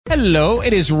Hello,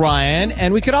 it is Ryan,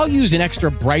 and we could all use an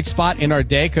extra bright spot in our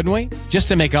day, couldn't we? Just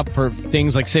to make up for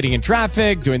things like sitting in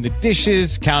traffic, doing the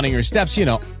dishes, counting your steps, you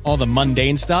know, all the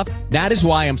mundane stuff. That is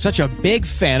why I'm such a big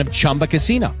fan of Chumba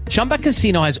Casino. Chumba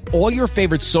Casino has all your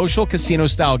favorite social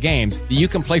casino-style games that you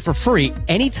can play for free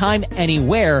anytime,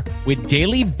 anywhere with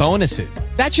daily bonuses.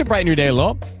 That should brighten your day a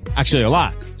little. Actually, a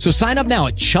lot. So sign up now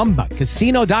at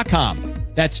ChumbaCasino.com.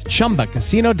 That's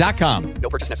ChumbaCasino.com. No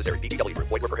purchase necessary. VGW Group.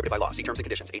 Void where prohibited by law. See terms and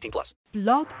conditions. 18+.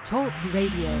 Blog Talk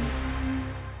Radio.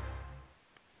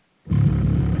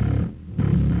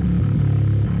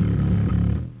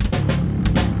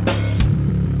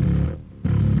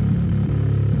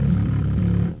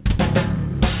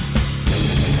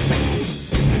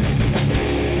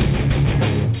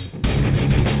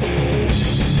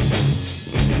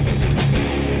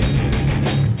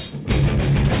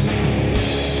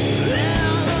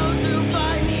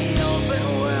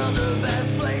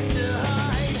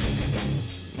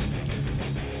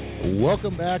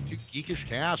 Welcome back to Geekish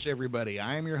Cast, everybody.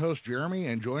 I am your host, Jeremy,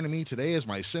 and joining me today is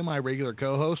my semi-regular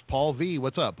co-host, Paul V.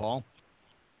 What's up, Paul?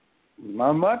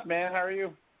 Not much, man. How are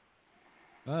you?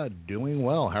 Doing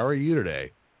well. How are you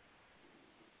today?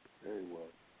 Very well.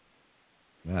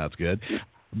 That's good.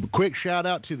 Quick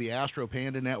shout-out to the Astro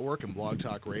Panda Network and Blog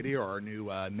Talk Radio, our new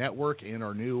network and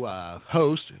our new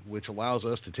host, which allows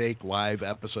us to take live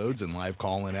episodes and live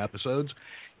call-in episodes.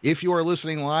 If you are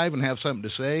listening live and have something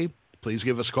to say, please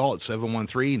give us a call at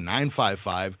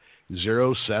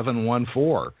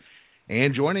 713-955-0714.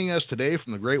 And joining us today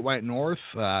from the Great White North,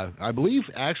 I believe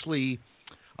actually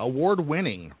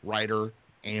award-winning writer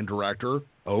and director,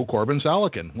 Corbin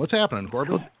Saleken. What's happening,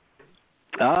 Corbin?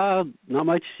 Not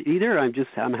much either. I'm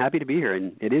happy to be here,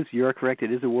 and you are correct.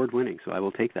 It is award-winning, so I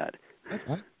will take that.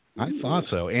 I thought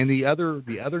so. And the other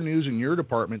news in your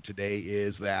department today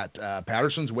is that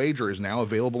Patterson's Wager is now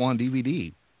available on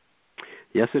DVD.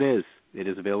 Yes, it is. It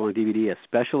is available on DVD, a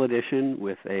special edition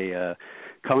with a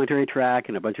commentary track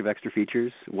and a bunch of extra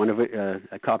features. One of it,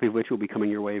 a copy of which will be coming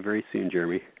your way very soon,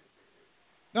 Jeremy.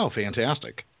 Oh,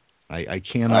 fantastic! I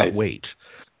cannot wait.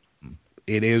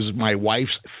 It is my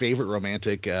wife's favorite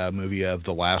romantic movie of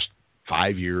the last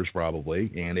 5 years,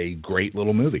 probably, and a great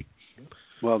little movie.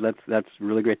 Well, that's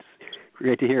really great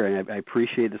to hear, and I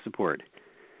appreciate the support.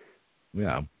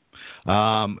 Yeah.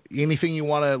 Anything you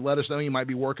want to let us know you might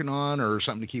be working on, or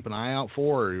something to keep an eye out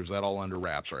for, or is that all under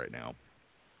wraps right now?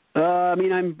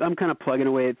 I'm kind of plugging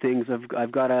away at things.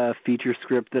 I've got a feature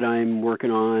script that I'm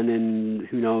working on, and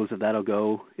who knows if that'll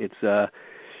go. It's kind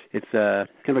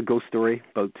of a ghost story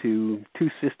about two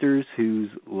sisters whose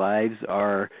lives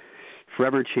are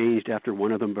forever changed after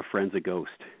one of them befriends a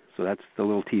ghost. So that's the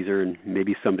little teaser, and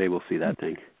maybe someday we'll see that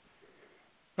thing.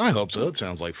 I hope so. It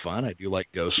sounds like fun. I do like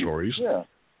ghost stories. Yeah.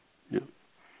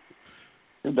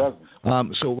 It does. Go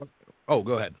ahead.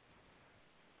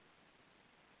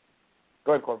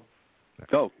 Go ahead, Corbin.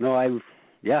 Oh, no, I didn't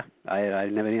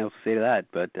have anything else to say to that,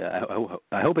 but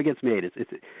I hope it gets made. It's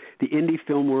the indie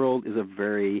film world is a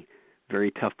very,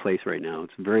 very tough place right now.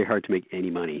 It's very hard to make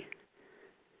any money.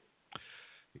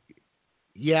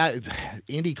 Yeah,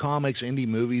 indie comics, indie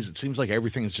movies, it seems like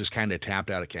everything is just kind of tapped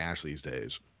out of cash these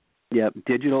days. Yeah,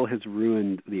 digital has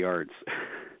ruined the arts.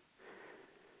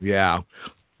 Yeah.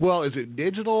 Well, is it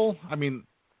digital? I mean,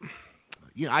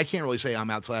 I can't really say I'm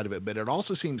outside of it, but it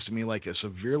also seems to me like a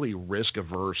severely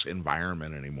risk-averse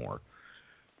environment anymore.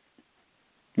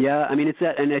 Yeah, I mean, it's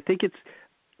that, and I think it's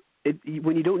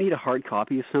when you don't need a hard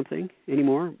copy of something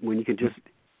anymore, when you can just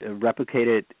replicate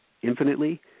it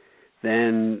infinitely,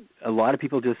 then a lot of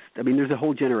people there's a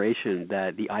whole generation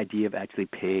that the idea of actually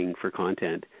paying for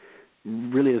content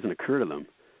really doesn't occur to them.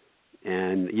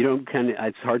 And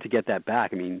it's hard to get that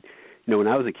back. I mean, when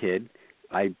I was a kid,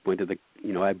 I went to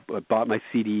I bought my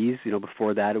CDs.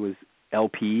 Before that it was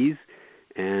LPs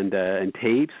and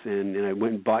tapes, and I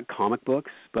went and bought comic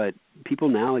books. But people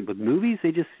now, like with movies,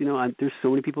 they just, there's so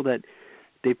many people that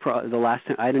the last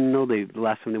time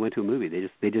they went to a movie,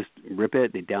 they just rip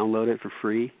it, they download it for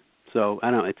free. So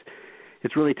I don't know,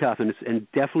 it's really tough, and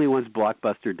definitely once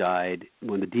Blockbuster died,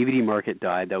 when the DVD market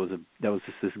died, that was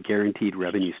just this guaranteed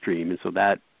revenue stream, and so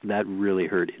that really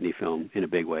hurt indie film in a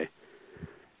big way.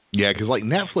 Yeah, because like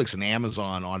Netflix and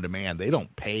Amazon On Demand, they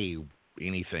don't pay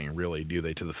anything really, do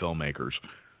they, to the filmmakers?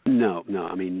 No.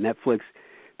 I mean, Netflix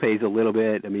pays a little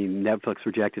bit. I mean, Netflix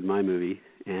rejected my movie,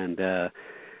 and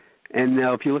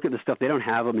now if you look at the stuff they don't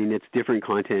have, I mean, it's different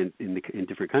content in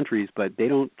different countries, but they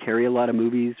don't carry a lot of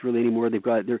movies really anymore.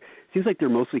 It seems like they're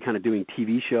mostly kind of doing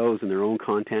TV shows and their own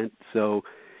content. So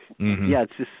yeah,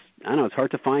 it's just, I don't know, it's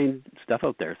hard to find stuff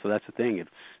out there. So that's the thing. It's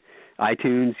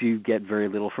iTunes, you get very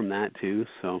little from that too.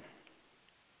 So.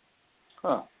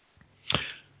 Huh.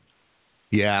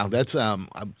 Yeah, that's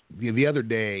the other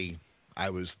day I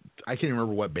can't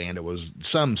remember what band it was,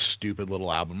 some stupid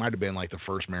little album. Might have been like the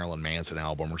first Marilyn Manson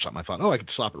album or something. I thought, I could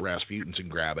stop at Rasputin's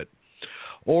and grab it.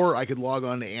 Or I could log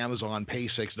on to Amazon, pay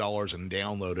 $6 and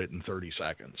download it in 30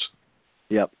 seconds.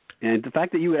 Yep. And the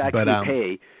fact that you would actually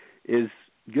pay is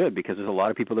good, because there's a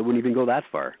lot of people that wouldn't even go that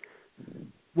far.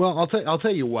 Well, I'll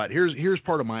tell you what. Here's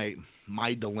part of my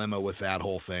dilemma with that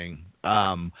whole thing.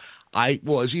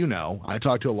 As you know, I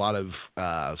talk to a lot of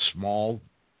small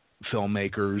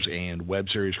filmmakers and web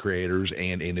series creators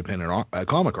and independent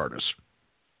comic artists,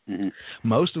 mm-hmm.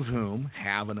 most of whom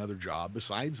have another job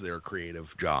besides their creative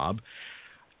job.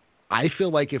 I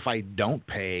feel like if I don't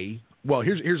pay, well,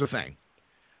 here's the thing.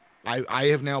 I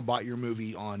have now bought your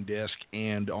movie on disc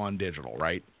and on digital,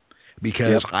 right?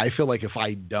 Because I feel like if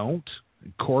I don't,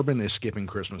 Corbin is skipping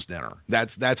Christmas dinner.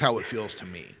 That's how it feels to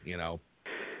me, you know.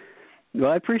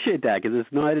 Well, I appreciate that, because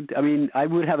it's not. I mean, I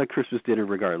would have a Christmas dinner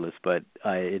regardless, but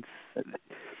it's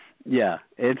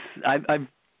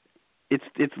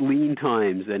lean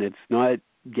times, and it's not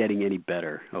getting any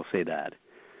better. I'll say that.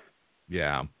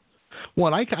 Yeah.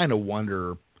 Well, and I kind of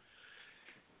wonder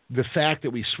the fact that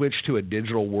we switched to a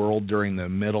digital world during the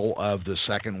middle of the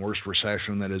second worst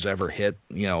recession that has ever hit,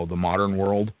 the modern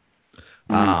world.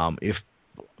 Mm-hmm. If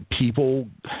people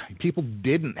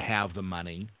didn't have the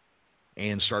money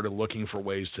and started looking for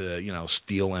ways to,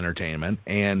 steal entertainment,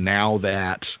 and now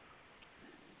that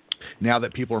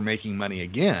people are making money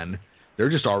again, they're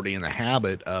just already in the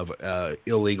habit of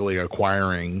illegally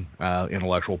acquiring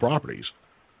intellectual properties.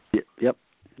 Yep.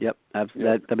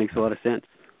 That makes a lot of sense.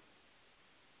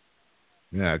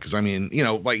 Yeah, because,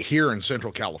 like here in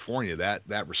Central California,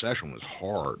 that recession was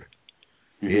hard.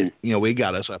 Mm-hmm. We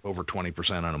got us up over 20%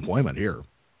 unemployment here.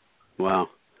 Wow.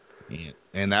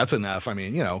 And that's enough.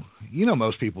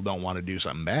 Most people don't want to do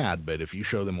something bad, but if you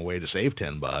show them a way to save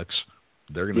 $10,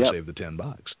 they're going to save the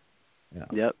 $10. Yeah.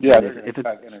 Yep. Yeah, they're going to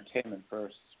talk entertainment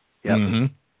first. Yep. Mm-hmm.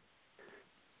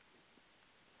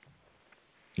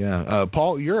 Yeah.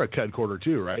 Paul, you're a cut quarter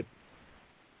too, right?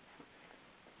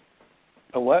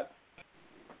 A what?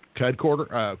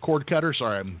 Cord cutter.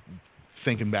 Sorry, I'm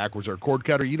thinking backwards. Or cord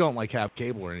cutter. You don't have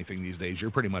cable or anything these days.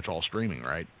 You're pretty much all streaming,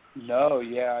 right? No,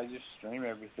 I just stream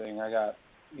everything. I got,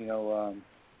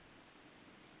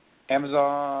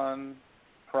 Amazon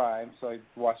Prime, so I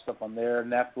watch stuff on there,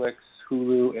 Netflix,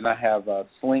 Hulu, and I have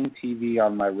Sling TV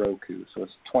on my Roku, so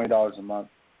it's $20 a month,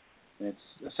 and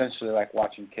it's essentially like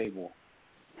watching cable.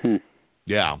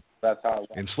 Yeah. That's how I watch.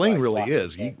 And Sling really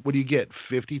is. What do you get,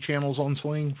 50 channels on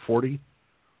Sling, 40?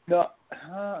 No,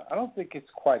 I don't think it's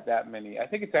quite that many. I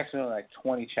think it's actually only like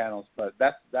 20 channels, but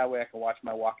that way I can watch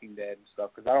my Walking Dead and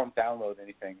stuff, because I don't download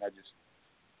anything. I just,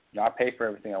 I pay for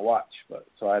everything I watch, but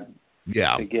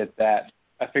to get that,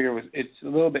 I figure it's a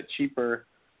little bit cheaper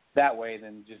that way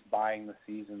than just buying the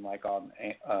season like on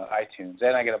iTunes,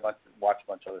 and I get watch a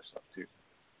bunch of other stuff too.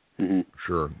 Mm-hmm.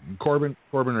 Sure. Corbin,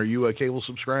 are you a cable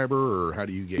subscriber, or how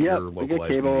do you get your localized I get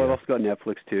cable. media? I've also got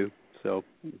Netflix too, so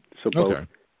both. Okay.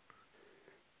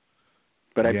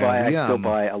 But I still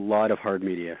buy a lot of hard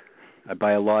media. I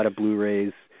buy a lot of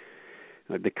Blu-rays.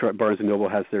 The Barnes & Noble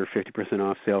has their 50%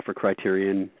 off sale for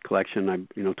Criterion Collection.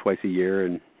 Twice a year,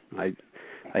 and I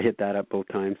hit that up both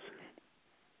times.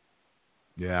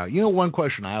 Yeah, one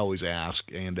question I always ask,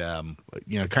 and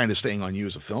kind of staying on you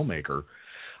as a filmmaker,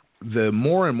 the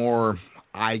more and more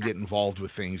I get involved with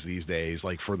things these days,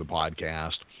 like for the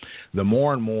podcast, the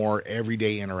more and more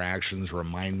everyday interactions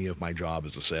remind me of my job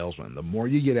as a salesman. The more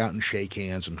you get out and shake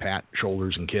hands and pat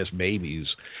shoulders and kiss babies,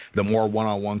 the more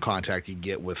one-on-one contact you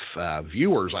get with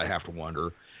viewers. I have to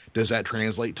wonder, does that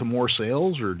translate to more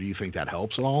sales, or do you think that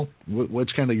helps at all?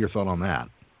 What's kind of your thought on that?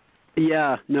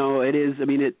 Yeah, no, it is.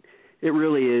 It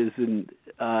really is, and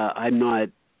I'm not.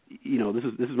 This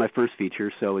is my first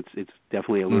feature, so it's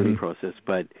definitely a learning process,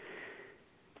 but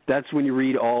that's when you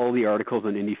read all the articles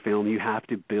on indie film. You have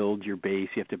to build your base.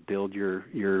 You have to build your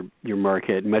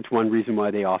market. And that's one reason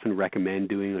why they often recommend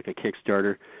doing like a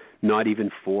Kickstarter, not even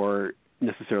for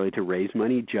necessarily to raise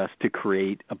money, just to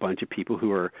create a bunch of people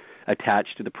who are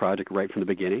attached to the project right from the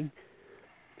beginning.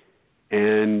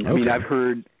 And I've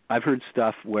heard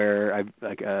stuff where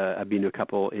I've been to a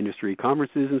couple industry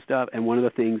conferences and stuff, and one of the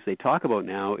things they talk about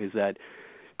now is that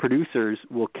producers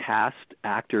will cast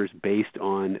actors based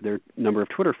on their number of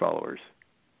Twitter followers.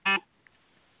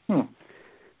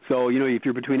 So, if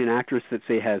you're between an actress that,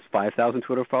 say, has 5,000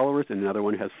 Twitter followers and another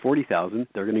one who has 40,000,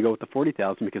 they're going to go with the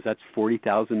 40,000 because that's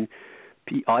 40,000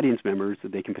 audience members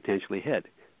that they can potentially hit.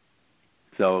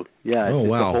 So,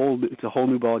 it's a whole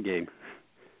new ball game.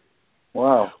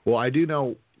 Wow. Well, I do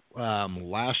know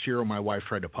last year my wife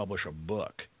tried to publish a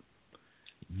book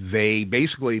they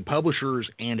basically, publishers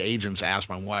and agents asked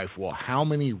my wife, well, how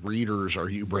many readers are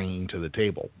you bringing to the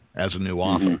table as a new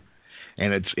author?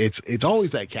 And it's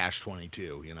always that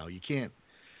catch-22. You know, you can't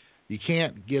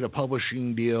get a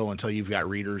publishing deal until you've got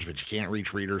readers, but you can't reach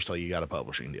readers till you got a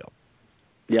publishing deal.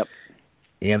 Yep.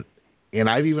 And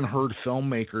I've even heard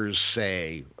filmmakers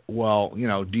say, well, you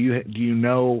know, do you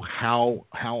know how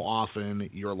often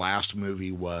your last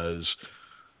movie was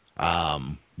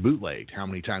bootlegged, how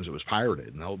many times it was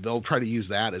pirated? And they'll try to use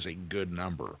that as a good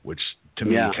number, which to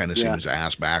me kind of seems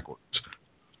ass backwards.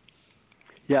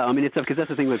 Yeah, I mean, it's because that's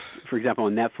the thing with, for example,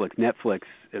 on Netflix. Netflix,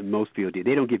 most VOD,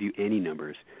 they don't give you any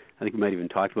numbers. I think we might have even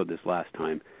talked about this last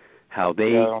time, how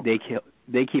they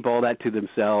keep all that to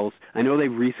themselves. I know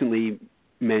they've recently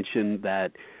mentioned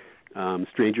that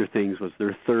Stranger Things was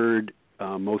their third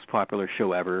most popular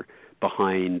show ever,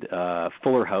 behind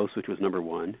Fuller House, which was number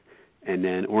 1, and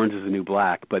then Orange is the New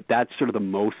Black. But that's sort of the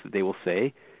most that they will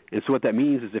say. And so what that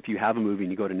means is if you have a movie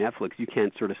and you go to Netflix, you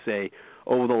can't sort of say,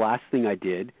 oh, well, the last thing I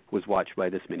did was watched by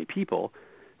this many people,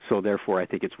 so therefore I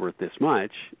think it's worth this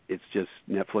much. It's just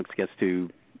Netflix gets to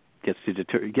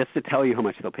tell you how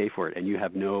much they'll pay for it, and you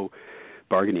have no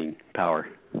bargaining power.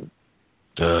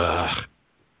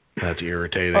 That's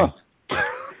irritating.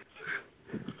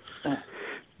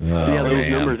 Yeah, those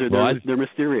numbers they're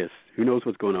mysterious. Who knows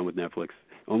what's going on with Netflix?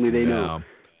 Only they know.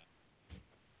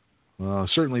 Well,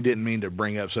 certainly didn't mean to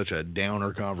bring up such a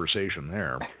downer conversation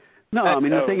there. No, I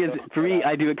mean, the thing is, for me,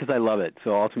 I do it because I love it.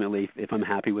 So ultimately, if I'm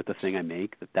happy with the thing I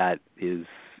make, that's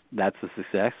a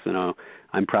success. You know,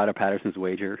 I'm proud of Patterson's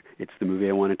Wager. It's the movie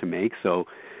I wanted to make. So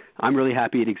I'm really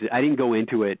happy it exists. I didn't go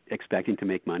into it expecting to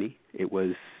make money. It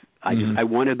was, I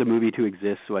wanted the movie to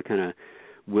exist, so I kind of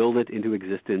willed it into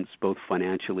existence, both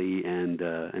financially and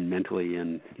mentally,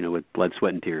 and, you know, with blood,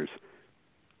 sweat, and tears.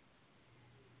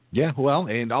 Yeah, well,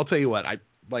 and I'll tell you what,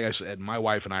 like I said, my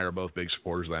wife and I are both big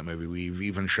supporters of that movie. We've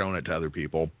even shown it to other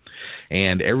people,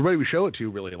 and everybody we show it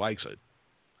to really likes it.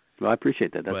 Well, I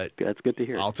appreciate that. That's good to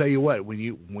hear. I'll tell you what, when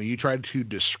you try to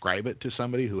describe it to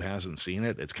somebody who hasn't seen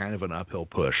it, it's kind of an uphill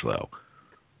push, though.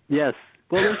 Yes.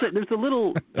 Well, there's a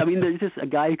little. I mean, there's just a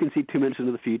guy who can see 2 minutes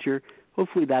into the future.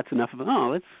 Hopefully, that's enough of.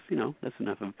 That's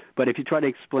enough of. But if you try to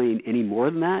explain any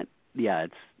more than that, yeah,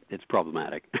 it's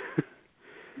problematic.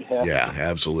 Yeah,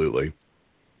 absolutely.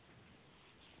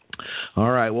 All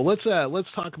right, well, let's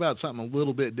talk about something a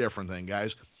little bit different then,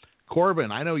 guys.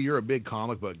 Corbin, I know you're a big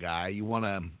comic book guy. You want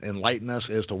to enlighten us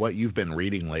as to what you've been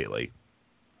reading lately?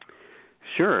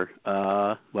 Sure.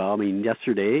 Well, I mean,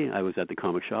 yesterday I was at the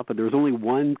comic shop, but there was only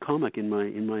one comic in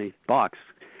my box.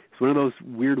 It's one of those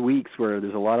weird weeks where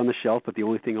there's a lot on the shelf, but the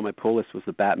only thing on my pull list was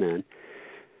the Batman,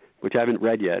 which I haven't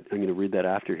read yet. I'm going to read that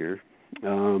after here.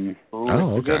 Okay.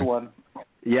 A good one.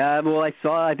 Yeah, well,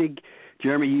 I think,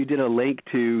 Jeremy, you did a link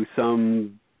to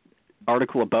some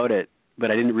article about it,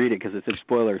 but I didn't read it because it's a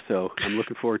spoiler, so I'm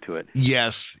looking forward to it.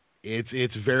 Yes,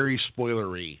 it's very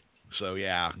spoilery. So,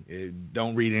 yeah,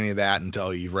 don't read any of that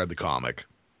until you've read the comic.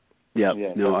 Yeah,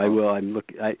 no, I will.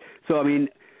 So, I mean,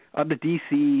 of the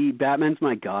DC, Batman's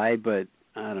my guy, but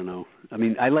I don't know. I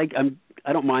mean, I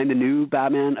don't mind the new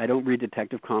Batman. I don't read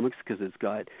Detective Comics because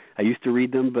I used to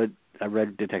read them, but I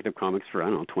read Detective Comics for,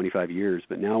 25 years.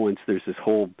 But now once there's this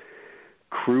whole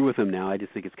crew with them now, I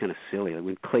just think it's kind of silly. Like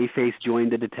when Clayface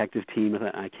joined the detective team,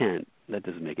 I can't. That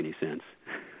doesn't make any sense.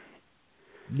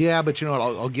 Yeah, but you know what?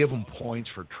 I'll give them points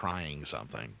for trying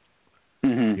something.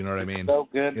 Mm-hmm. You know what I mean? So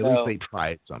good. At least they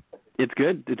tried something. It's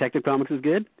good? Detective Comics is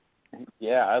good?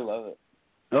 Yeah, I love it.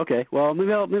 Okay, well,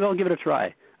 maybe I'll give it a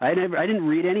try. I didn't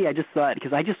read any. I just thought,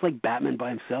 because I just like Batman by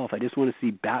himself. I just want to see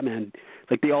Batman,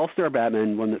 like the All-Star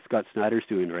Batman one that Scott Snyder's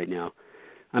doing right now.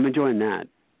 I'm enjoying that.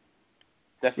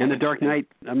 Definitely. And the Dark Knight.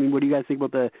 I mean, what do you guys think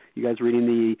about you guys reading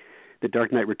the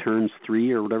Dark Knight Returns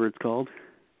 3 or whatever it's called?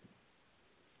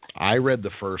 I read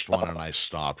the first one and I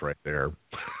stopped right there.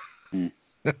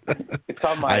 It's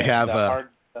on my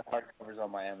the hardcovers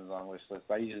on my Amazon wish list.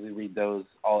 I usually read those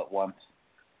all at once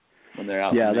when they're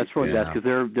out. Yeah, that's probably best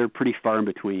because they're pretty far in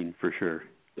between for sure.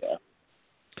 Yeah.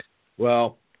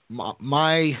 Well,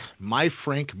 my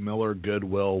Frank Miller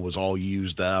goodwill was all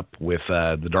used up with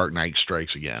The Dark Knight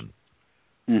Strikes Again.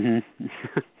 Mm-hmm.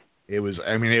 It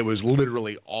was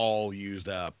literally all used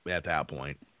up at that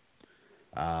point.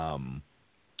 The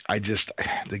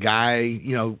guy,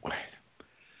 you know,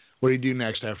 what did he do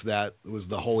next after that was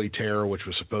The Holy Terror, which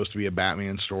was supposed to be a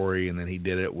Batman story, and then he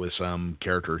did it with some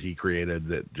character he created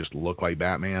that just looked like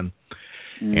Batman,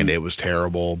 and it was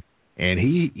terrible. And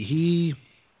he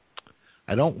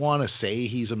I don't want to say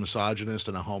he's a misogynist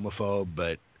and a homophobe,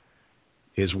 but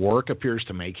his work appears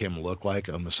to make him look like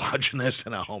a misogynist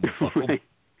and a homophobe. Right.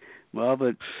 Well,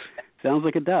 but Sounds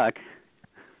like a duck.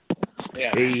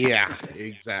 Yeah. Yeah,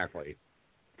 exactly.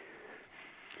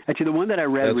 Actually, the one that I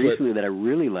read recently that I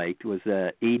really liked was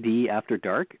AD After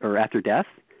Dark or After Death.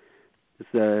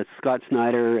 It's Scott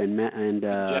Snyder and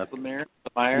Jeff Lemire.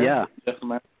 Yeah. Jeff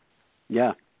Lemire.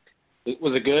 Yeah.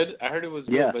 Was it good? I heard it was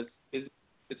Yeah. good, but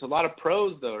it's a lot of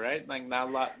prose though, right? Like not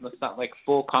a lot. It's not like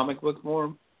full comic book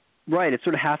form. Right. It's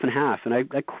sort of half and half, and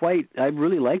I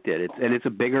really liked it. It's a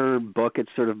bigger book. It's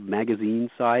sort of magazine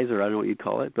size, or I don't know what you'd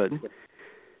call it, but.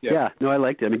 Yeah, no, I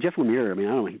liked it. I mean, Jeff Lemire, I don't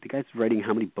know, the guy's writing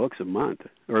how many books a month,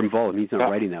 or involved. He's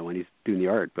not writing that one, he's doing the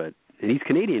art, and he's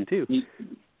Canadian, too. He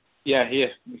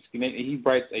is. He's Canadian. He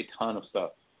writes a ton of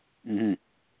stuff. Mm-hmm.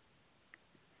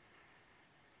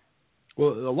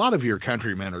 Well, a lot of your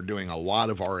countrymen are doing a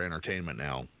lot of our entertainment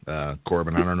now,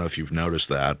 Corbin. I don't know if you've noticed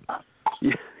that.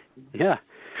 Yeah.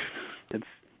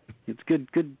 It's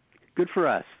good for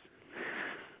us.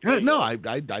 No, I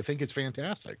think it's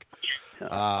fantastic.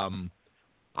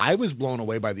 I was blown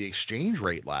away by the exchange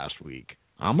rate last week.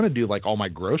 I'm going to do like all my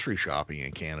grocery shopping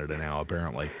in Canada now,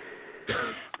 apparently.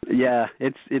 Yeah,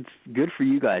 it's good for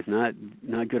you guys, not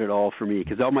good at all for me,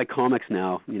 because all my comics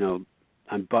now,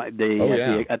 at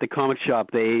the comic shop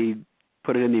they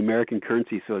put it in the American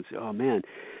currency, so it's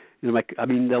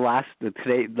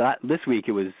this week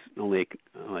it was only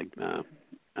I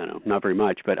don't know, not very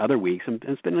much, but other weeks I'm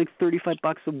spending like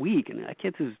 $35 a week, and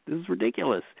this is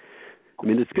ridiculous. I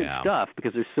mean, it's good stuff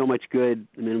because there's so much good.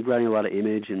 I mean, I'm writing a lot of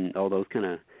Image and all those kind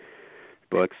of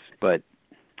books, but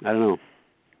I don't know.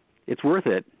 It's worth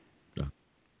it.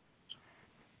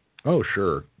 Oh,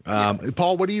 sure.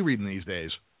 Paul, what are you reading these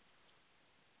days?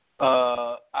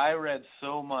 I read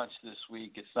so much this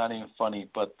week, it's not even funny,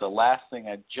 but the last thing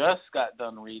I just got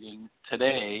done reading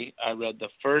today, I read the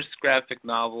first graphic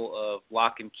novel of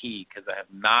Lock and Key, because I have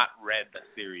not read the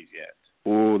series yet.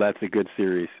 Oh, that's a good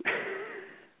series.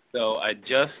 So I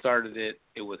just started it.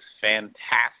 It was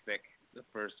fantastic, the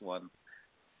first one.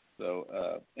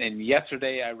 So, and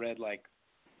yesterday I read like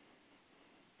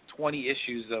 20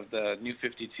 issues of the New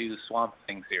 52 Swamp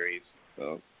Thing series.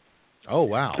 So. Oh,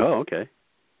 wow. Oh, okay.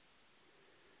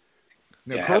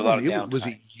 Now, Corbin, was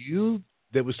it you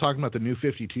that was talking about the New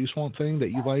 52 Swamp Thing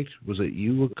that you liked? Was it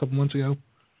you a couple months ago?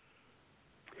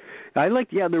 I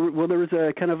liked, there was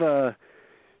a kind of the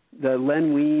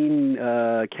Len Wein,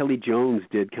 Kelly Jones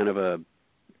did kind of a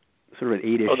sort of an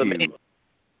 8-issue.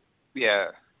 Yeah.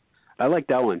 I like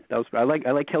that one. I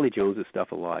like Kelly Jones'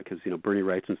 stuff a lot because Bernie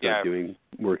Wrightson's not doing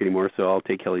work anymore, so I'll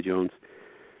take Kelly Jones.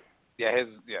 Yeah,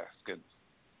 it's good.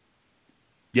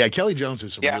 Yeah, Kelly Jones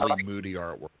is some really moody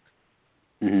artwork.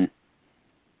 Mm-hmm.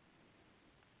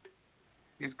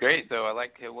 He's great though. I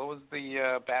like what was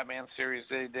the Batman series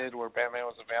they did where Batman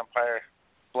was a vampire?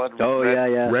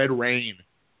 Red Rain.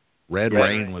 Red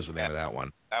Rain was the name of that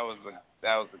one. That was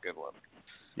a good one.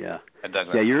 Yeah. I dug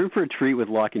that. Yeah, you're in for a treat with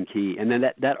Lock and Key. And then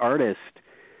that artist,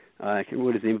 I can't remember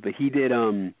what his name is, but he did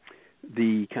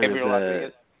the kind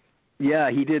of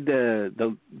he did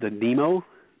the Nemo,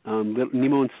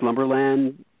 Nemo in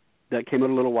Slumberland that came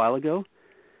out a little while ago.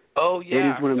 Oh yeah,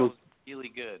 it is one of the most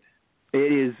really good.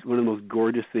 It is one of the most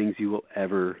gorgeous things you will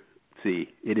ever see.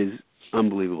 It is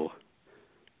unbelievable.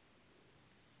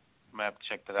 I'm gonna have to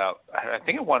check that out. I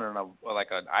think it won an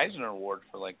Eisner Award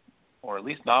for or at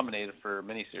least nominated for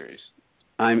miniseries.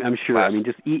 I'm sure. I mean,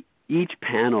 just each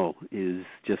panel is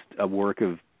just a work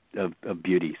of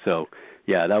beauty. So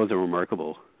yeah, that was a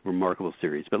remarkable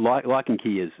series. But Lock and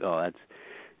Key is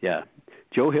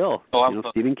Joe Hill,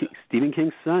 Stephen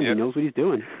King's son. Yeah. He knows what he's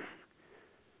doing.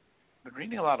 I've been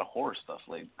reading a lot of horror stuff,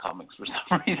 comics for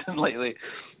some reason lately.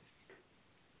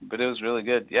 But it was really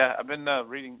good. Yeah, I've been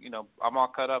reading, I'm all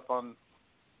caught up on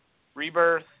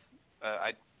Rebirth.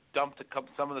 I dumped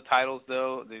some of the titles,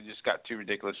 though. They just got too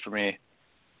ridiculous for me.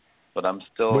 But I'm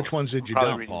still... Which ones did you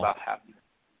probably dump, reading Paul? about half.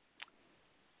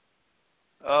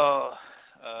 Oh,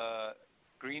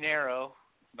 Green Arrow.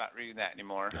 Not reading that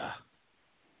anymore.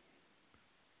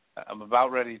 I'm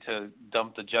about ready to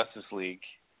dump the Justice League.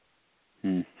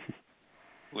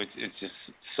 Which is just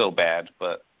so bad,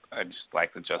 but I just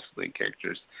like the Justice League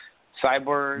characters.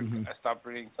 Cyborg, I stopped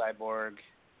reading Cyborg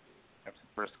after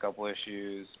the first couple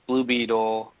issues. Blue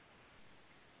Beetle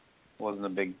wasn't a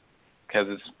big, because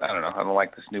I don't know, I don't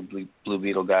like this new Blue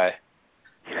Beetle guy.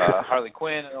 Harley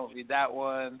Quinn, I don't read that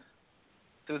one.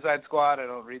 Suicide Squad, I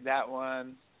don't read that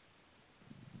one.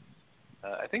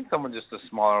 I think some are just the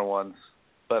smaller ones,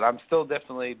 but I'm still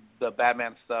definitely the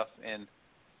Batman stuff and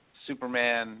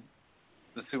Superman.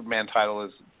 The Superman title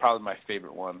is probably my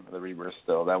favorite one, the Rebirth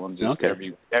still. That one just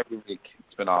every week.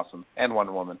 It's been awesome. And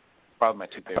Wonder Woman. Probably my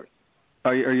two favorites.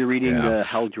 Are you reading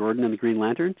Hal Jordan and the Green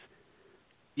Lanterns?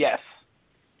 Yes.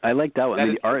 I like that one. That I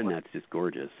mean, is the art in one. that's just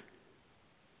gorgeous.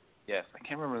 Yes, I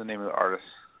can't remember the name of the artist,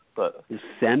 but Is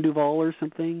Sandoval or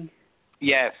something?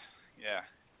 yes, yeah,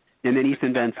 And then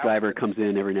Ethan Van That was Sciver good. comes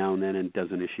in every now and then and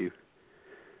does an issue.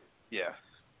 yeah,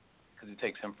 because it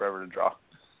takes him forever to draw.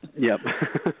 Yep.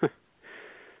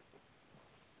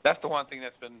 That's the one thing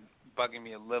that's been bugging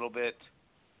me a little bit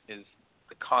is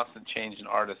the constant change in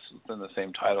artists within the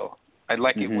same title. I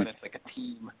like it when it's like a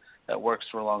team that works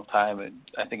for a long time, and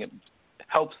I think it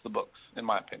helps the books, in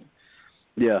my opinion.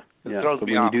 Yeah. It throws But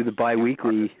me when you off. do the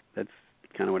bi-weekly, that's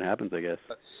kind of what happens, I guess.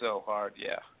 That's so hard,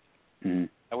 yeah. Mm.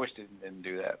 I wish they didn't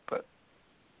do that, but...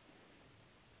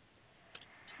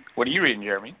 What are you reading,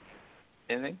 Jeremy?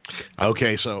 Anything?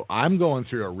 Okay, so I'm going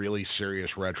through a really serious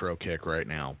retro kick right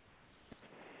now.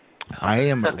 I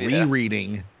am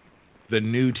rereading the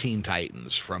new Teen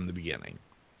Titans from the beginning.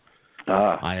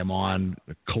 I am on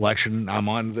collection. I'm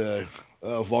on the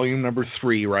volume number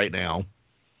 3 right now.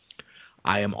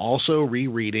 I am also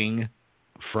rereading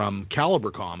from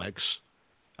Caliber Comics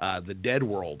the Dead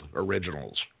World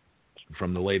originals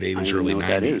from the late 80s, early 90s.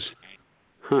 That is.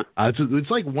 Huh. It's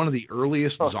like one of the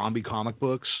earliest zombie comic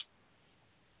books.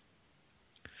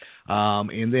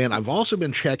 And then I've also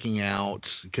been checking out,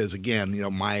 because again, you know,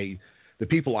 the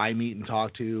people I meet and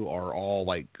talk to are all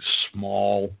like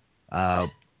small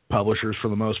publishers for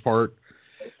the most part.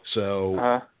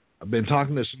 So I've been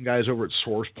talking to some guys over at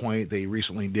Source Point. They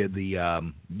recently did the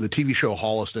TV show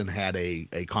Holliston had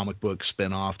a comic book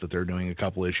spinoff that they're doing a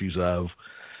couple issues of,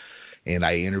 and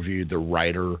I interviewed the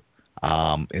writer.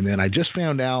 And then I just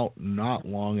found out not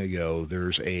long ago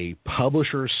there's a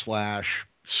publisher /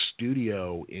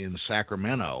 studio in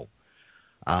Sacramento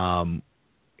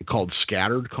called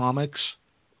Scattered Comics,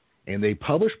 and they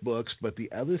publish books, but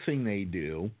the other thing they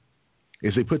do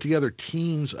is they put together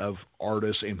teams of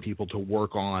artists and people to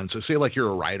work on. So say like you're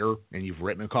a writer and you've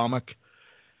written a comic,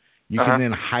 you can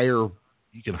then hire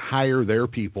their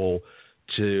people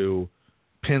to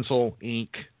pencil, ink,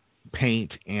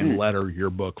 paint, and letter your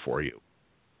book for you.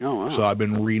 Oh, wow. So I've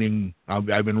been reading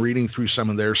through some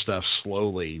of their stuff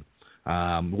slowly.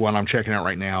 One I'm checking out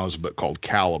right now is a book called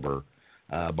Caliber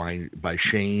by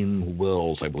Shane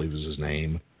Wills, I believe is his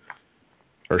name,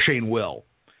 or Shane Will.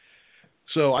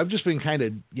 So I've just been kind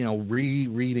of, you know,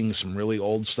 rereading some really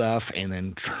old stuff and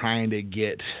then trying to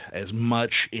get as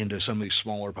much into some of these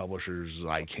smaller publishers as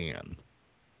I can.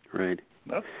 Right.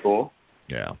 That's cool.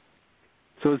 Yeah.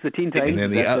 So is the Teen Titans,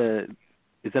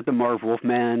 is that the Marv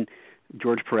Wolfman,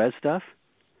 George Perez stuff?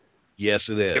 Yes,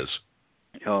 it is.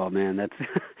 Oh, man, that's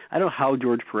I don't know how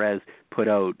George Perez put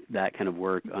out that kind of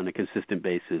work on a consistent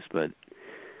basis, but...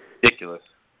 Ridiculous.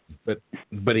 But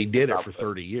he did it for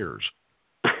 30 years.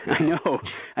 I know.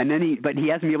 And then he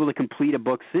hasn't been able to complete a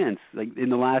book since. Like in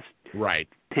the last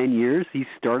 10 years, he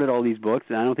started all these books,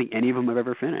 and I don't think any of them have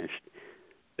ever finished.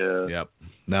 Yeah. Yep.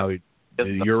 No,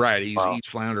 you're right. He's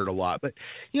floundered a lot. But,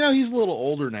 you know, he's a little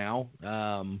older now.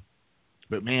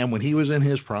 But, man, when he was in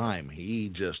his prime,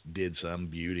 he just did some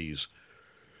beauties.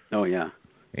 Oh, yeah.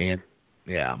 And,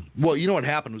 yeah. Well, you know what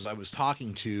happened was I was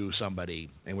talking to somebody,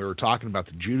 and we were talking about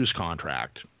the Judas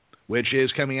Contract, which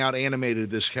is coming out animated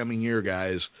this coming year,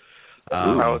 guys. I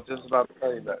was just about to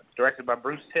tell you that. Directed by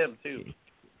Bruce Timm, too.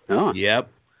 Oh. Yep.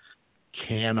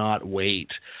 Cannot wait.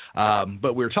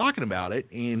 But we were talking about it,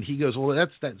 and he goes, well,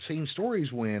 that's that same story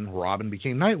is when Robin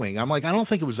became Nightwing. I'm like, I don't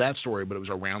think it was that story, but it was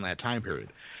around that time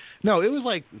period. No, it was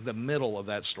like the middle of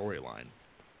that storyline.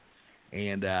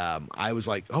 And I was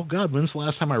like, oh, God, when's the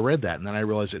last time I read that? And then I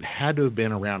realized it had to have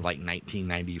been around like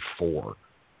 1994.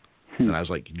 And I was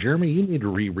like, Jeremy, you need to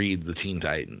reread the Teen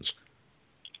Titans.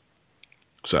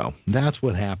 So that's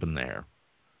what happened there.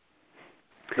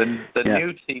 The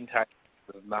new Teen Titans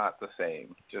is not the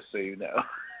same, just so you know.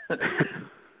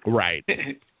 Right.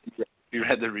 You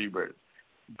read the Rebirth.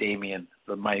 Damian,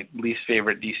 my least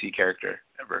favorite DC character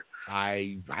ever.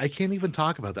 I can't even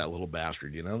talk about that little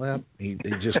bastard. You know that?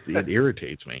 It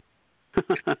irritates me.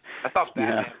 I thought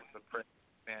Batman was the prince.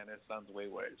 Man, it sounds way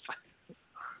worse.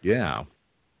 Yeah.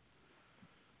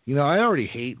 You know, I already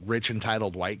hate rich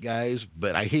entitled white guys,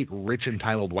 but I hate rich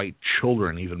entitled white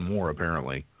children even more,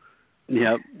 apparently.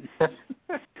 Yep.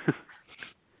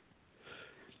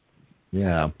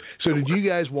 Yeah. So did you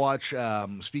guys watch,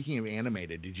 speaking of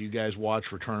animated, did you guys watch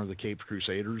Return of the Caped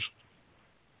Crusaders?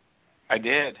 I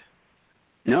did.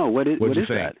 No, what is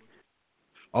that?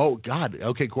 Oh, God.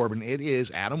 Okay, Corbin. It is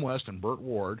Adam West and Burt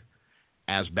Ward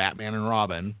as Batman and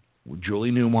Robin, with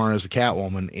Julie Newmar as the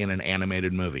Catwoman in an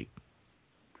animated movie.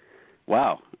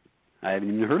 Wow. I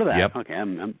haven't even heard of that. Yep. Okay,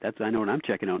 I know what I'm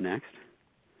checking out next.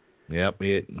 Yep.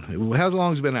 How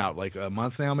long has it been out? Like a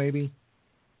month now, maybe?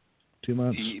 2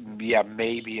 months? Yeah,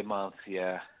 maybe a month,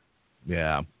 yeah.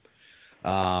 Yeah.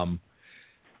 I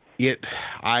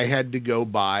had to go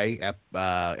buy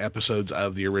episodes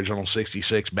of the original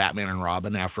 66 Batman and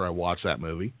Robin after I watched that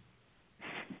movie.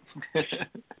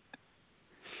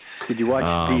 Did you watch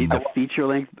the feature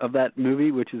length of that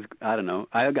movie, which is, I don't know.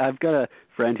 I've got a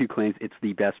friend who claims it's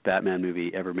the best Batman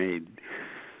movie ever made.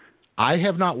 I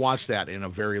have not watched that in a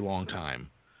very long time.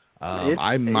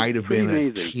 I might have been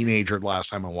a teenager the last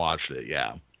time I watched it,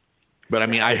 yeah. But, I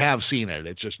mean, I have seen it.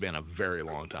 It's just been a very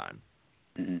long time.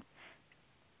 Mm-hmm.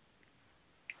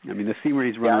 I mean, the scene where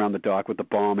he's running around the dock with the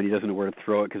bomb and he doesn't know where to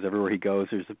throw it because everywhere he goes,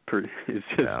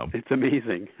 it's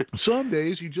amazing. Some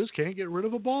days you just can't get rid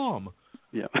of a bomb.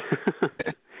 Yeah.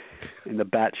 And the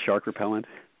bat shark repellent.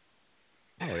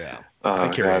 Oh, yeah.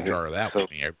 I carry a jar of that with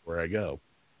me everywhere I go.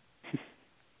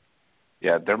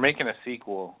 Yeah, they're making a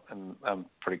sequel, and I'm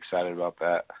pretty excited about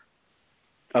that.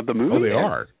 Of the movie? Oh, they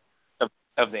are?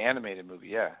 Of the animated movie,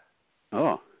 yeah.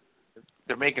 Oh.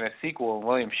 They're making a sequel, and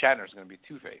William Shatner's going to be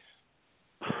Two-Face.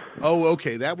 Oh,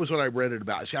 okay. That was what I read it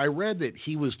about. See, I read that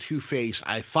he was Two-Face,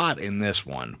 I thought, in this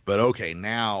one. But, okay,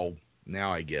 now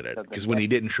I get it. Because when he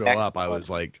didn't show up, I was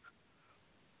like,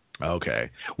 okay.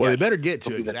 Well, they better get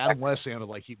to it, because Adam West sounded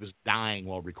like he was dying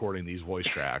while recording these voice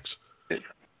tracks.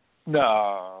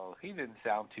 No, he didn't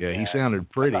sound too bad. Yeah,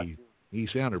 he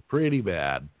sounded pretty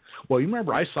bad. Well, you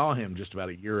remember I saw him just about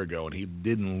a year ago, and he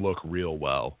didn't look real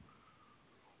well.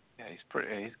 Yeah,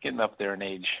 he's getting up there in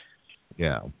age.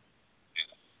 Yeah.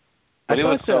 But it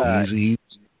was so easy.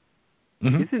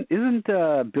 Mm-hmm.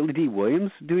 Isn't Billy D.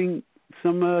 Williams doing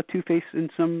some Two-Face in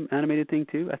some animated thing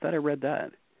too? I thought I read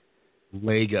that.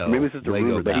 Lego. Maybe it was just a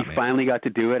rumor that he finally got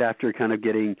to do it after kind of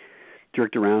getting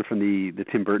jerked around from the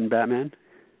Tim Burton Batman.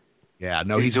 Yeah,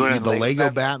 no, he's doing the Lego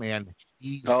Batman.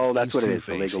 That's what it is.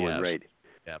 The Lego one, right?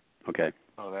 Yep. Okay.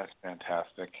 Oh, that's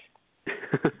fantastic.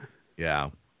 Yeah.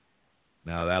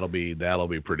 No, that'll be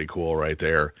pretty cool right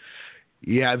there.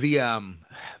 Yeah,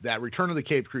 that Return of the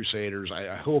Caped Crusaders,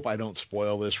 I hope I don't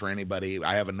spoil this for anybody.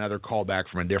 I have another callback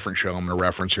from a different show I'm going to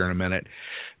reference here in a minute.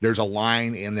 There's a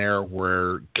line in there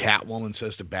where Catwoman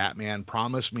says to Batman,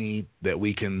 promise me that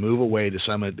we can move away to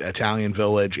some Italian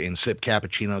village and sip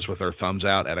cappuccinos with our thumbs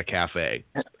out at a cafe.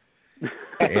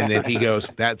 And then he goes,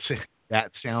 that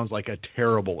sounds like a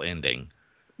terrible ending.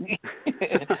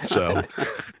 So...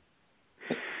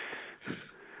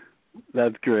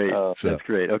 That's great. That's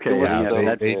great. Okay.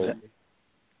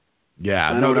 Yeah,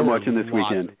 I know what I'm watching this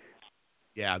weekend.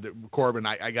 Yeah, Corbin,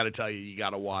 I got to tell you, you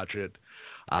got to watch it.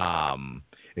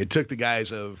 It took the guys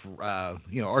of,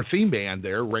 our theme band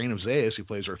there, Reign of Zeus, who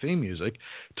plays our theme music,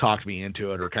 talked me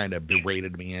into it or kind of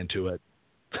berated me into it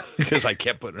because I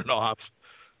kept putting it off.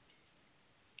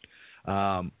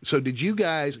 So did you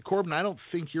guys, Corbin, I don't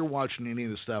think you're watching any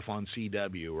of the stuff on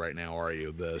CW right now, are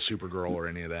you? The Supergirl or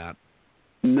any of that?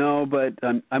 No, but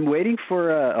I'm waiting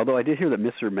for, although I did hear that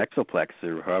Mr. Mexoplex,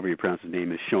 or however you pronounce his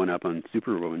name, is showing up on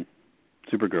Supergirl.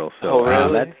 So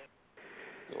really? That's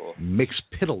cool.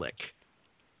 Mxyzptlk.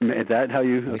 Is that how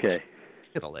you, okay.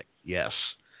 Mxyzptlk, yes.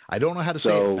 I don't know how to say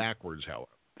it backwards, however.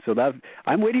 So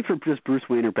I'm waiting for just Bruce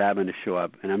Wayne or Batman to show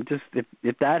up, and I'm just,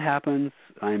 if that happens,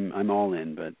 I'm all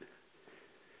in, but.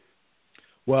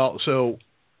 Well, so,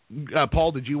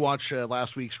 Paul, did you watch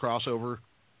last week's crossover?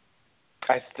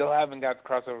 I still haven't got the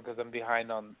crossover because I'm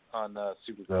behind on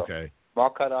Supergirl. Okay. I'm all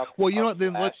cut off. Well, you know what?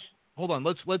 Then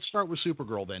let's start with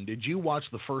Supergirl. Then, did you watch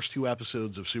the first 2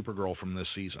 episodes of Supergirl from this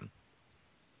season?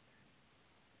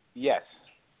 Yes.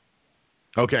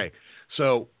 Okay,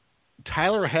 so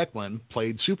Tyler Hoechlin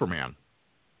played Superman.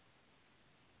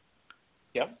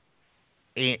 Yep.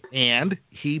 And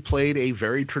he played a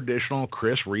very traditional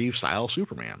Chris Reeve style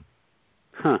Superman.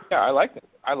 Huh. Yeah, I like it.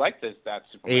 I like that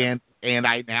Superman. And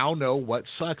I now know what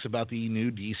sucks about the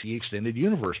new DC Extended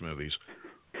Universe movies.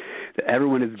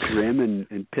 Everyone is grim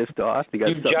and pissed off. They got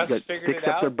sticks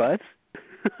up their butts.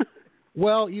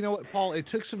 Well, you know what, Paul? It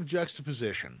took some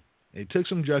juxtaposition.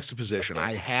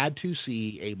 I had to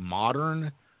see a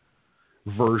modern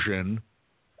version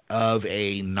of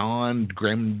a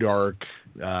non-grimdark,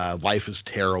 life is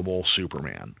terrible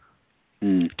Superman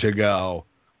to go,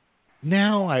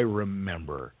 now I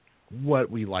remember what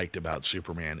we liked about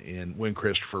Superman when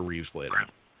Christopher Reeves played him.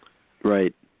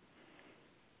 Right.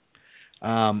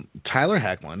 Tyler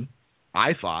Hoechlin,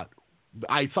 I thought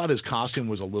his costume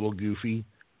was a little goofy.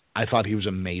 I thought he was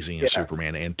amazing as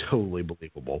Superman and totally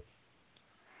believable.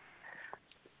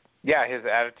 Yeah, his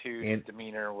attitude and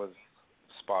demeanor was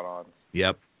spot on.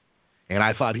 Yep. And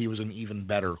I thought he was an even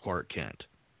better Clark Kent.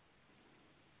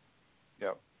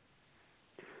 Yep.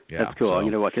 Yeah, that's cool. So.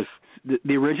 You know what? Because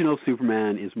the original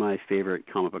Superman is my favorite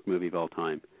comic book movie of all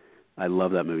time. I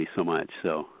love that movie so much.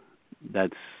 So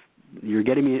that's you're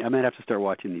getting me. I might have to start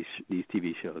watching these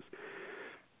TV shows.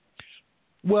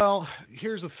 Well,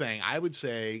 here's the thing. I would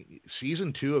say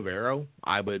season 2 of Arrow,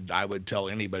 I would tell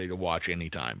anybody to watch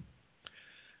anytime.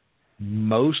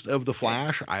 Most of The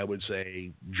Flash, I would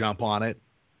say jump on it.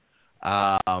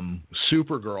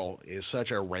 Supergirl is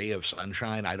such a ray of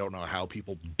sunshine. I don't know how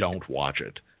people don't watch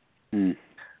it.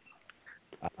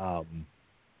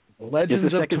 Legends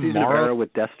is the of second season of Tomorrow Arrow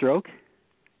with Deathstroke?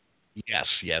 Yes,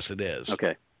 it is.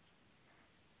 Okay.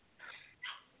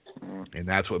 And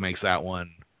that's what makes that one.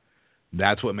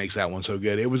 That's what makes that one so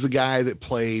good. It was the guy that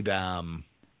played. I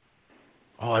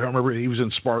don't remember. He was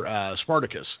in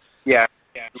Spartacus. Yeah.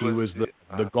 He was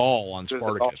the Gaul on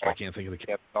Spartacus. I can't think of the.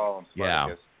 Yeah, Gaul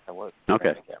on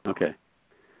Spartacus. Okay.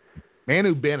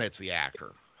 Manu Bennett's the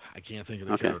actor. I can't think of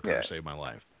the character Yeah. to save my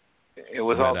life. It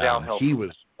was all downhill. He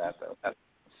was. That, though.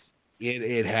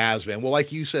 It has been. Well,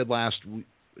 like you said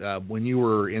when you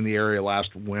were in the area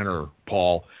last winter,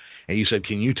 Paul, and you said,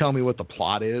 "Can you tell me what the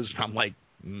plot is?" I'm like,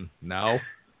 no,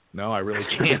 I really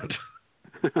can't.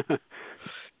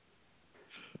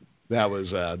 That was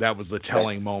the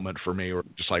telling moment for me. Where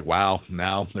just like, wow,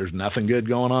 now there's nothing good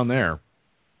going on there.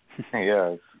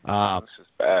 Yeah, it's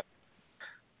just bad.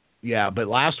 Yeah, but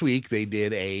last week they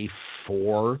did a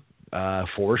four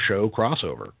show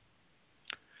crossover.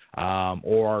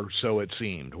 Or so it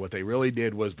seemed. What they really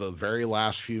did was the very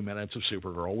last few minutes of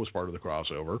Supergirl was part of the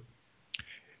crossover.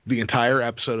 The entire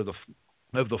episode of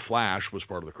the Flash was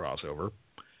part of the crossover.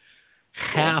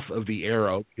 Half of the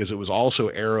Arrow, because it was also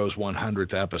Arrow's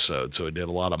 100th episode, so it did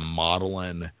a lot of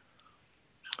modeling.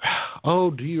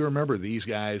 Oh, do you remember these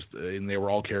guys? And they were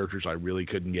all characters I really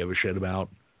couldn't give a shit about.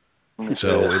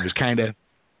 So it was kind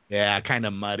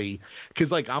of muddy.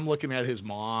 Because, like, I'm looking at his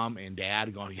mom and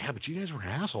dad going, yeah, but you guys were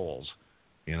assholes.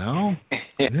 You know?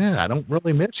 Yeah, I don't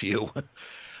really miss you.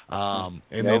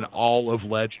 Then all of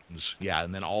Legends. Yeah,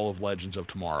 and then all of Legends of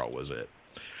Tomorrow was it.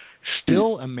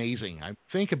 Still amazing. I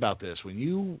think about this. When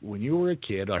you were a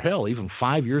kid, or hell, even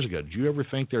 5 years ago, did you ever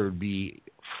think there would be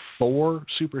 4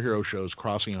 superhero shows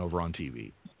crossing over on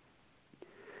TV?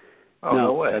 Oh,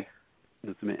 no way.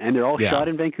 And they're all shot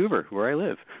in Vancouver, where I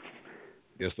live.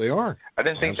 Yes, they are. I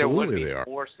didn't think Absolutely there would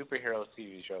be 4 superhero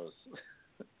TV shows.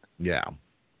 Yeah.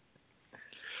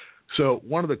 So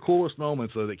one of the coolest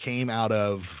moments, though, that came out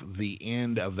of the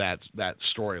end of that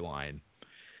storyline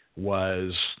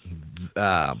was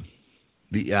the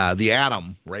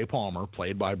Atom, Ray Palmer,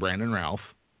 played by Brandon Routh,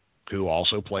 who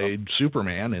also played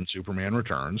Superman in Superman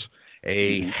Returns,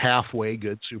 a halfway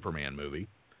good Superman movie.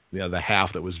 The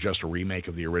half that was just a remake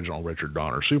of the original Richard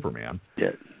Donner Superman. Yeah,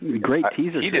 great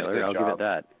teaser trailer. I'll give it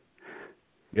that.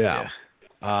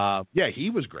 Yeah, he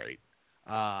was great.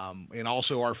 And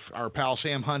also our pal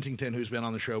Sam Huntington, who's been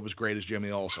on the show, was great as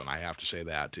Jimmy Olsen. I have to say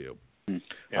that too.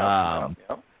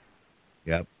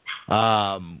 Yep.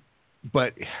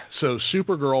 But so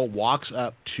Supergirl walks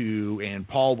up to, and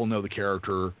Paul will know the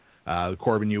character,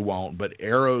 Corbin, you won't, but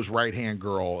Arrow's right-hand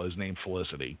girl is named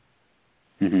Felicity.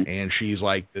 And she's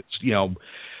like, it's,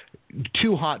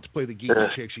 too hot to play the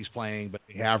geeky chick she's playing, but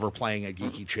they have her playing a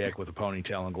geeky chick with a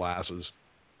ponytail and glasses.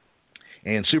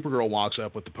 And Supergirl walks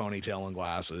up with the ponytail and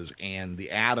glasses, and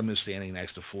the Atom is standing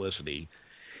next to Felicity,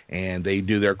 and they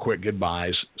do their quick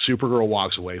goodbyes. Supergirl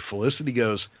walks away. Felicity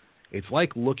goes, it's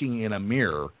like looking in a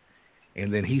mirror.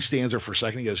 And then he stands there for a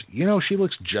second and goes, she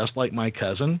looks just like my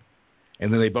cousin.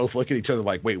 And then they both look at each other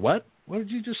like, wait, what? What did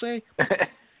you just say?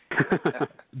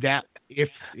 That if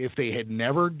they had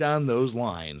never done those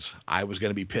lines, I was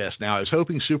going to be pissed. Now, I was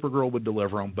hoping Supergirl would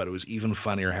deliver them, but it was even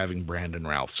funnier having Brandon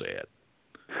Routh say it.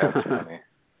 That's funny.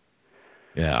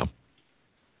 Yeah.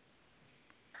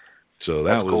 So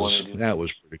that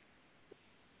was pretty.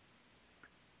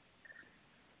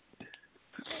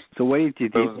 So, Wade, do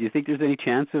you think there's any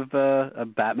chance of a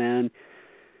Batman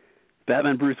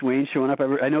Bruce Wayne showing up?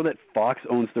 I know that Fox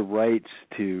owns the rights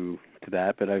to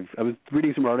that, but I was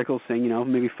reading some articles saying,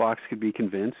 maybe Fox could be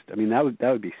convinced. I mean, that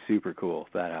would be super cool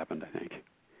if that happened, I think.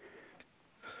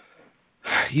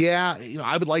 Yeah,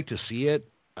 I would like to see it.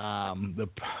 I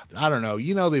don't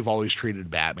know. They've always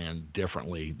treated Batman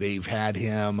differently. They've had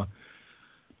him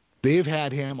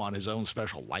on his own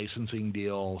special licensing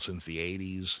deal since the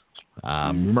 80s.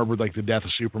 Remember, like, the Death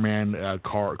of Superman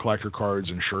collector cards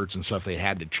and shirts and stuff, they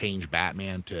had to change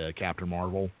Batman to Captain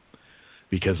Marvel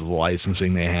because of the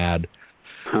licensing they had.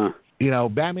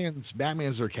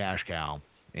 Batman's their cash cow,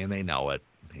 and they know it,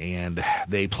 and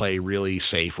they play really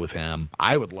safe with him.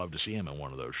 I would love to see him in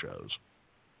one of those shows.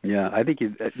 Yeah, I think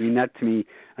that to me,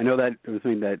 I know that it was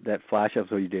something that Flash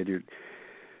episode you did.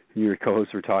 your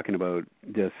co-hosts were talking about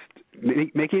just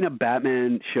making a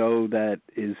Batman show that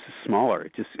is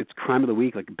smaller. It's crime of the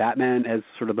week, like Batman as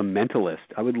sort of the mentalist.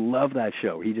 I would love that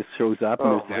show. He just shows up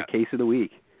and there's a case of the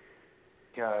week.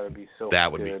 God, that would be so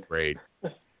That would good. be great.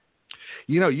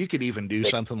 You could even do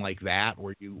something like that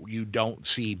where you don't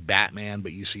see Batman,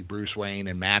 but you see Bruce Wayne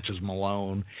and matches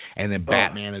Malone, and then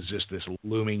Batman is just this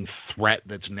looming threat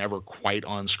that's never quite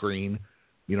on screen.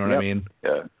 You know what I mean?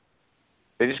 Yeah.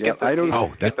 They just get the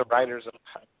writers of.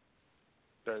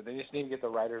 Sorry, they just need to get the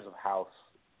writers of House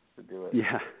to do it.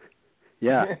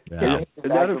 Yeah.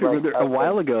 A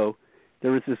while ago,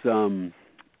 there was this I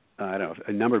don't know,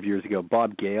 a number of years ago,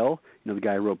 Bob Gale, the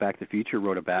guy who wrote Back to the Future,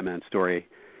 wrote a Batman story,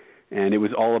 and it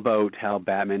was all about how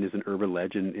Batman is an urban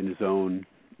legend in his own,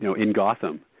 in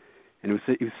Gotham, and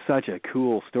it was such a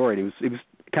cool story. And it was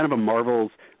kind of a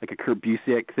Marvel's, like a Kurt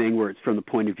Busiek thing, where it's from the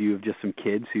point of view of just some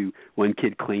kids who, one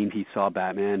kid claimed he saw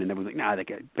Batman, and everyone's like, nah,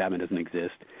 Batman doesn't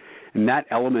exist. And that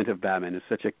element of Batman is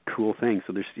such a cool thing.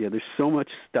 So there's so much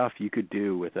stuff you could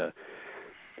do with a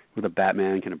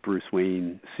Batman kind of Bruce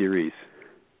Wayne series.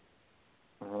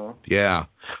 Yeah.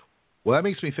 Well, that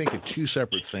makes me think of two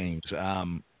separate things.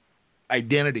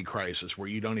 Identity Crisis, where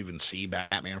you don't even see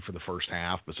Batman for the first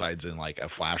half, besides in like a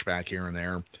flashback here and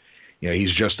there.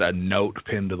 He's just a note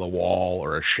pinned to the wall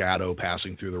or a shadow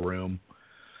passing through the room.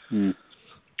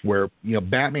 Where,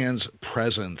 Batman's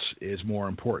presence is more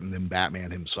important than Batman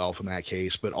himself in that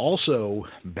case. But also,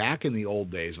 back in the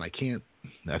old days, and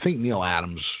I think Neil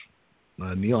Adams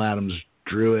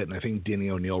drew it, and I think Denny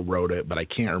O'Neil wrote it, but I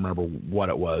can't remember what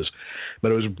it was.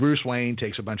 But it was Bruce Wayne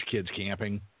takes a bunch of kids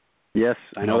camping. Yes,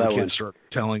 I know that one. Kids start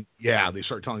telling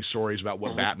stories about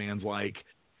what Batman's like.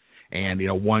 And,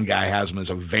 one guy has him as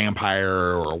a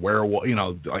vampire or a werewolf,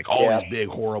 like all these big,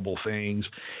 horrible things.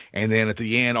 And then at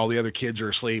the end, all the other kids are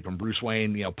asleep, and Bruce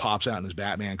Wayne, pops out in his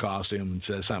Batman costume and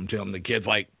says something to him. The kid's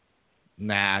like,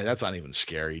 nah, that's not even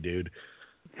scary, dude.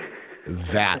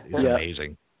 That is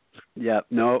amazing. Yeah,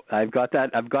 no, I've got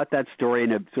that story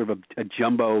in a sort of a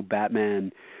jumbo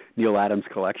Batman Neil Adams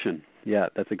collection. Yeah,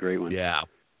 that's a great one. Yeah.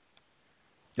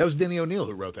 That was Denny O'Neil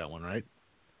who wrote that one, right?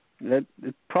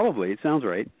 Probably. It sounds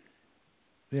right.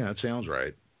 Yeah, it sounds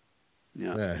right.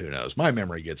 Yeah. Who knows? My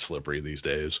memory gets slippery these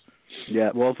days. Yeah,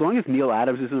 well, as long as Neil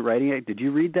Adams isn't writing it, did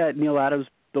you read that Neil Adams,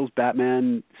 those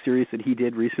Batman series that he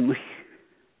did recently?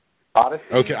 Odyssey?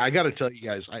 Okay, I got to tell you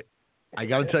guys, I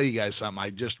got to tell you guys something. I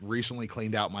just recently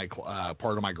cleaned out my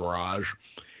part of my garage,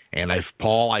 and I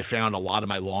found a lot of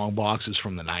my long boxes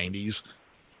from the 90s.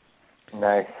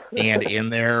 Nice. And in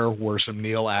there were some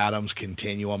Neil Adams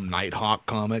Continuum Nighthawk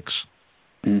comics.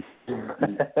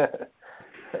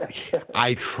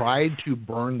 I tried to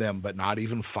burn them, but not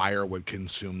even fire would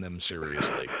consume them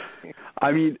seriously.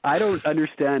 I mean, I don't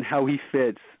understand how he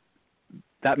fits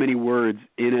that many words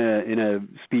in a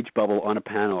speech bubble on a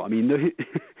panel. I mean,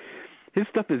 his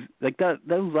stuff is like that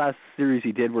last series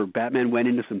he did where Batman went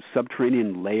into some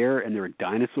subterranean lair and there were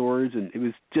dinosaurs, and it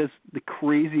was just the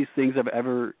craziest things I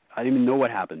didn't even know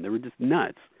what happened. They were just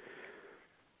nuts.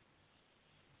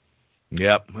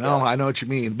 Yep. Well, I know what you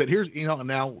mean. But here's,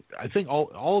 now I think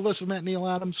all of us have met Neil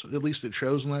Adams, at least at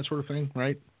shows and that sort of thing,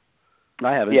 right?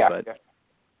 I haven't, but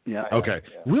yeah. Okay.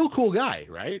 Real cool guy,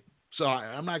 right? So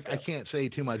I can't say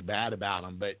too much bad about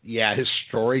him, but yeah, his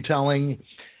storytelling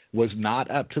was not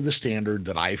up to the standard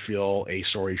that I feel a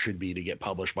story should be to get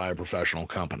published by a professional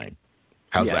company.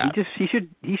 How's that?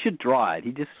 He should draw it.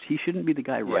 He shouldn't be the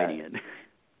guy writing it.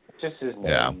 Just his name.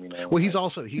 Yeah. Well, he's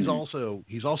also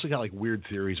got like weird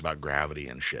theories about gravity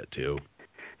and shit too.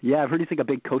 Yeah, I've heard he's like a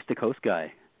big coast to coast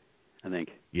guy, I think.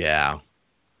 Yeah.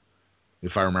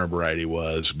 If I remember right, he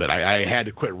was. But I had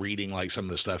to quit reading like some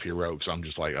of the stuff he wrote, so I'm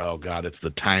just like, oh God, it's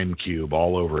the time cube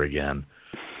all over again.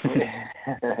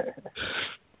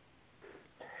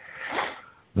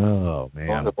 Oh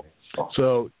man.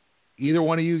 So either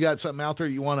one of you got something out there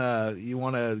you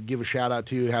wanna give a shout out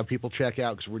to, have people check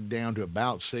out, because we're down to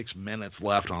about 6 minutes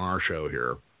left on our show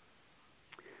here.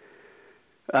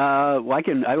 Well,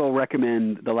 I will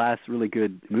recommend the last really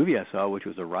good movie I saw, which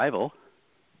was Arrival.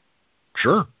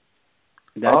 Sure.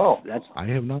 That's I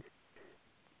have not.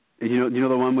 You know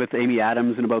the one with Amy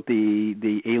Adams and about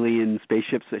the alien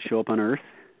spaceships that show up on Earth?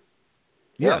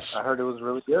 Yes. I heard it was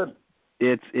really good.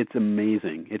 It's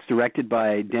amazing. It's directed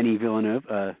by Denis Villeneuve,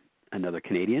 another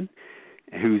Canadian,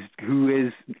 who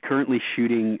is currently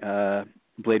shooting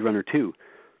Blade Runner 2.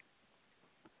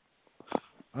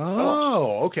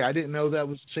 Oh, okay. I didn't know that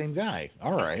was the same guy.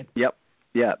 All right. Yep.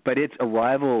 Yeah, but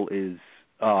Arrival is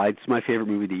it's my favorite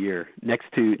movie of the year. Next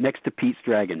to Pete's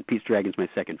Dragon. Pete's Dragon's my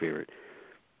second favorite.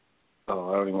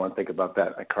 Oh, I don't even want to think about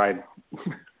that. I cried.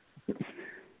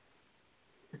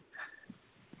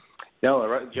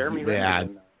 No, Jeremy Yeah.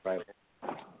 Renner. Right.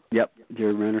 Yep,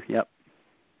 Jeremy Renner. Yep.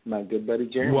 My good buddy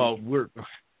Jeremy. Well,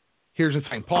 here's the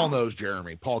thing. Paul knows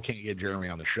Jeremy. Paul can't get Jeremy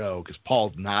on the show because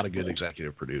Paul's not a good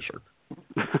executive producer.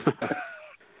 I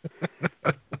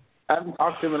haven't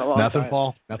talked to him in a long time. Nothing,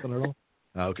 Paul? Nothing at all?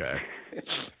 Okay.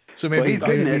 So Well, maybe he's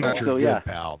good he's at not it, your so, good yeah.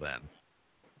 pal then.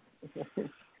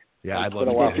 Yeah, I'd It's love been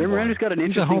to a while. get him Jeremy on. Renner's got an He's a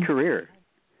interesting home- career.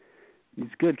 He's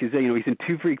good because he's in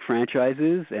two freak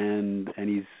franchises and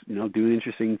he's doing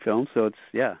interesting films. So it's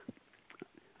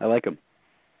I like him.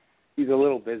 He's a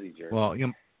little busy, Jeremy. Well,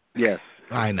 Yes.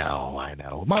 I know.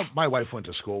 My wife went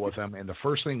to school with him, and the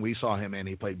first thing we saw him in,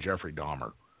 he played Jeffrey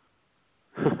Dahmer.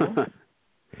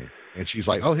 And she's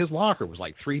like, "Oh, his locker was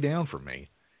like 3 down from me."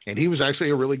 And he was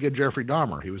actually a really good Jeffrey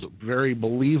Dahmer. He was very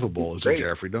believable as a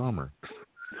Jeffrey Dahmer.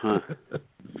 Huh.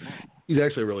 He's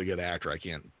actually a really good actor. I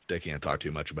can't talk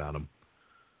too much about him.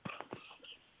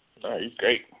 Oh, he's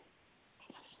great.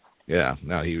 Yeah,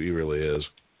 no, he really is.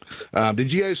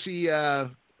 Did you guys see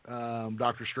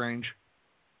Doctor Strange?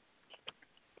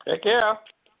 Heck yeah.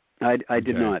 I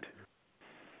did not.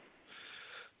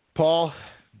 Paul,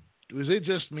 was it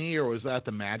just me, or was that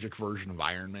the magic version of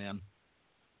Iron Man?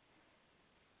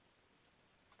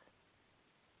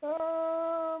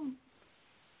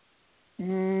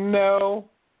 No.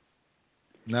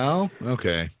 No?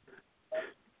 Okay.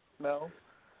 No.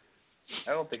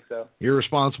 I don't think so.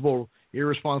 Irresponsible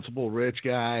rich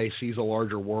guy sees a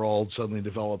larger world, suddenly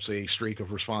develops a streak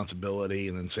of responsibility,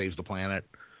 and then saves the planet.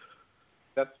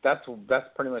 That's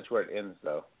pretty much where it ends,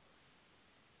 though.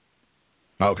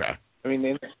 Okay. I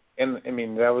mean,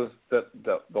 that was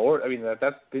the order. I mean,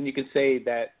 that's then you could say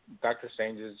that Doctor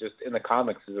Strange is just in the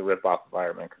comics is a ripoff of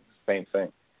Iron Man because it's the same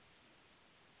thing.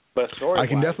 But story, I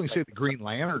can definitely say the Green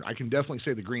Lantern. I can definitely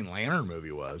say the Green Lantern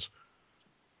movie was.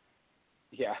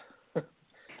 Yeah.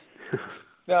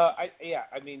 No, I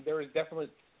mean, there was definitely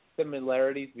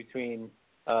similarities between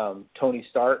Tony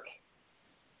Stark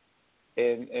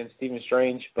and Stephen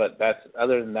Strange, but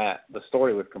other than that, the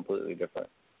story was completely different.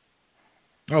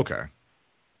 Okay.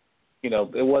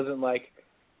 It wasn't like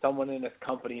someone in this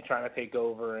company trying to take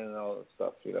over and all that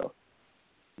stuff.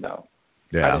 No.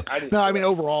 Yeah. I mean,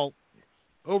 overall,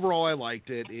 I liked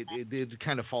it. It did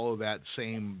kind of follow that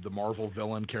same. The Marvel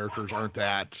villain characters aren't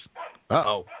that.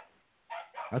 Uh-oh.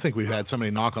 I think we've had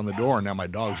somebody knock on the door, and now my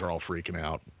dogs are all freaking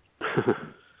out.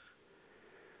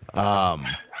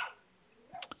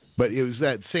 But it was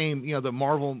that same, the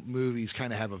Marvel movies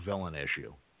kind of have a villain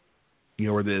issue.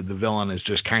 Where the villain is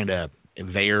just kind of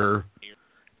there,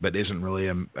 but isn't really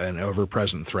an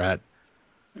ever-present threat.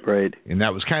 Right. And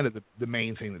that was kind of the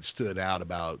main thing that stood out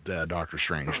about Doctor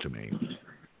Strange to me.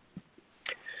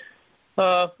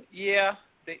 Yeah,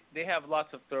 they have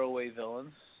lots of throwaway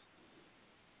villains,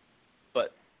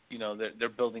 but they're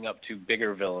building up to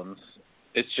bigger villains.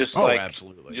 It's just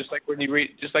absolutely. Just like when you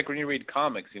read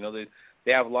comics,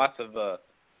 they have lots of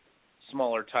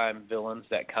smaller time villains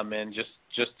that come in just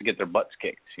to get their butts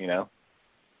kicked.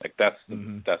 Like that's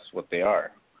what they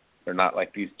are. They're not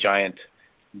like these giant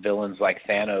villains like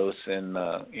Thanos and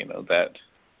that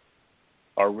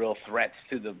are real threats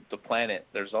to the planet.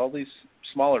 There's all these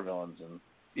smaller villains, and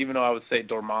even though I would say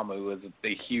Dormammu is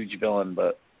a huge villain,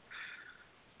 but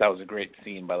that was a great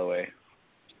scene, by the way.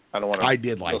 I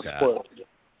did like that.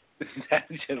 That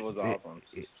shit was awesome.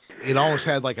 It almost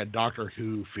had like a Doctor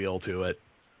Who feel to it.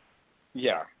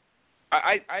 Yeah.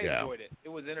 I enjoyed it. It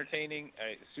was entertaining.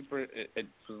 It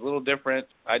was a little different.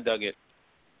 I dug it.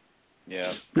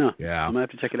 Yeah. Yeah. I'm gonna have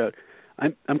to check it out.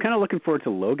 I'm kind of looking forward to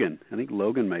Logan. I think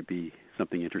Logan might be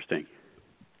something interesting.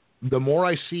 The more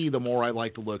I see, the more I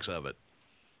like the looks of it.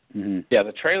 Mm-hmm. Yeah,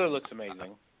 the trailer looks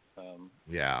amazing.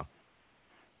 Yeah.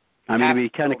 I mean,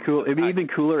 it'd be kind of cool. It'd be even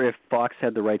cooler if Fox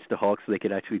had the rights to Hulk, so they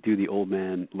could actually do the Old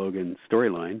Man Logan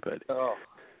storyline. But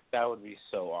that would be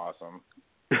so awesome.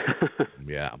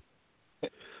 Yeah.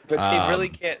 But they really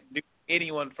can't do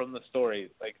anyone from the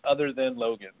story, like other than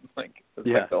Logan. Like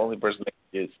the only person they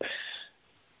can use.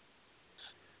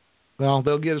 Well,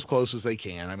 they'll get as close as they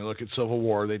can. I mean, look at Civil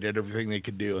War. They did everything they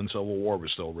could do, and Civil War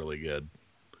was still really good.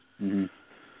 Mm-hmm.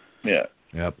 Yeah.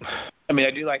 Yep. I mean,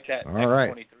 I do like that. All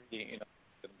right. 23, going to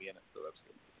be in it, so that's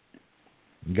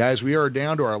good. Guys, we are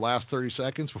down to our last 30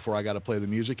 seconds before I got to play the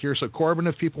music here. So, Corbin,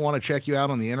 if people want to check you out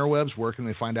on the interwebs, where can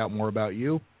they find out more about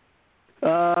you?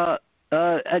 You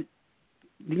can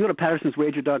go to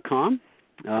pattersonswager.com.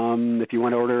 If you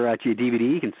want to order your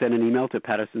DVD, you can send an email to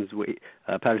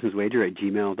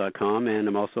pattersonswager@gmail.com. And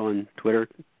I'm also on Twitter,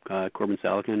 Corbin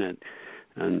Saleken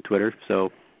on Twitter.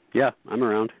 So, yeah, I'm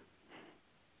around.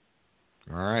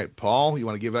 All right. Paul, you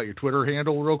want to give out your Twitter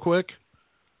handle real quick?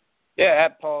 Yeah,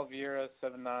 at Paul Vieira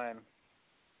 79.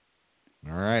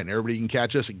 All right, and everybody can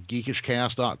catch us at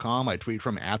geekishcast.com. I tweet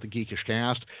from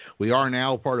 @thegeekishcast. We are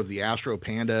now part of the Astro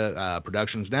Panda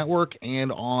Productions Network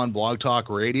and on Blog Talk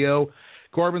Radio.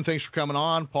 Corbin, thanks for coming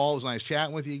on. Paul, it was nice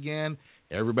chatting with you again.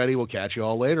 Everybody, will catch you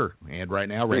all later. And right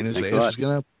now, Raina's Vegas is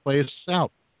going to play us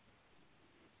out.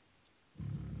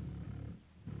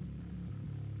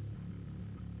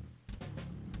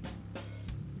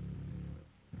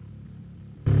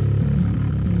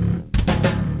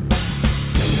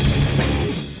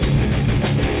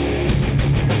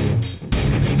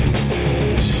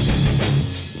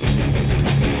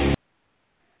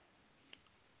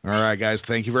 All right, guys.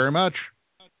 Thank you very much.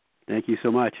 Thank you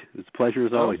so much. It's a pleasure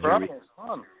as always, Jeremy.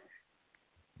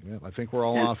 Yeah, I think we're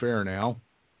all off air now.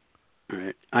 All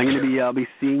right. I'll be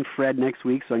seeing Fred next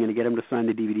week, so I'm going to get him to sign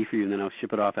the DVD for you, and then I'll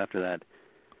ship it off after that.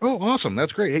 Oh, awesome.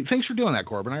 That's great. Hey, thanks for doing that,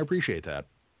 Corbin. I appreciate that.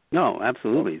 No,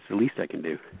 absolutely. It's the least I can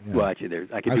do. Yeah. Well, actually,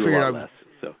 I can do a lot less.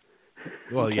 So.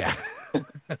 Well, yeah.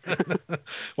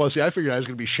 Well, see, I figured I was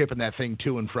going to be shipping that thing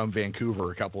to and from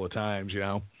Vancouver a couple of times,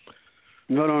 No.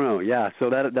 Yeah, so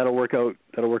that'll work out.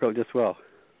 That'll work out just well.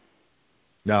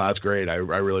 No, that's great. I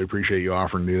really appreciate you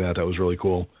offering to do that. That was really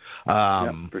cool.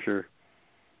 Yeah, for sure.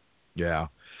 Yeah.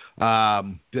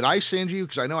 Did I send you,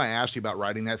 because I know I asked you about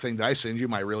writing that thing, did I send you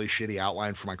my really shitty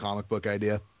outline for my comic book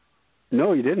idea?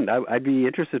 No, you didn't. I'd be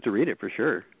interested to read it for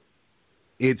sure.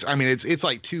 It's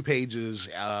like 2 pages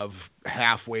of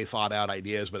halfway thought out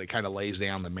ideas, but it kind of lays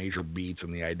down the major beats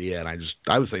in the idea. And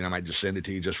I was thinking I might just send it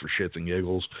to you just for shits and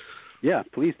giggles. Yeah,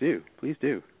 please do. Please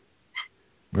do.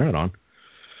 Right on.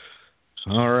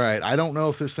 All right. I don't know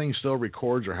if this thing still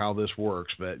records or how this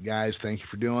works, but guys, thank you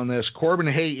for doing this. Corbin,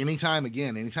 hey, anytime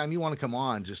you want to come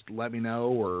on, just let me know,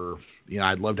 or,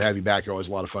 I'd love to have you back. You're always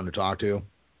a lot of fun to talk to.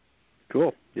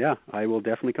 Cool. Yeah, I will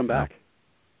definitely come back.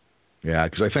 Yeah,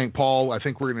 because I think, Paul, we're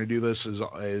going to do this as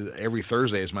every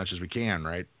Thursday as much as we can,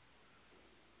 right?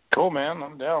 Cool, man.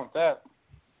 I'm down with that.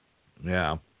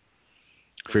 Yeah.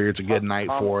 Figure it's a good night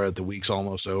for it. The week's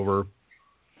almost over.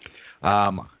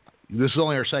 This is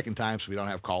only our second time, so we don't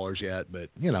have callers yet, but,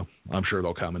 I'm sure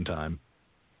they'll come in time.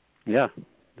 Yeah.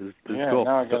 This is cool.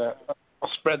 Now I'll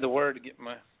spread the word to get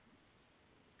some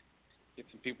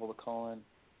people to call in.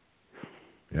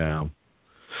 Yeah.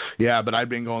 Yeah, but I've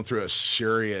been going through a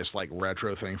serious,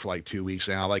 retro thing for, 2 weeks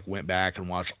now. I, went back and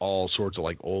watched all sorts of,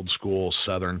 old school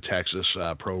Southern Texas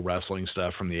pro wrestling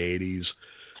stuff from the 80s.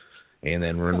 And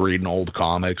then we're reading old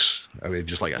comics. I mean,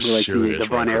 just like a serious the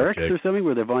Von Erichs or something?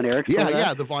 Were the Von Erichs?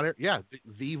 The Von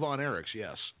Erichs,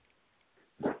 yes.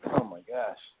 Oh my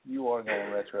gosh, you are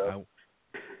going retro.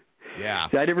 Yeah.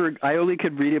 See, I only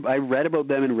could read it. I read about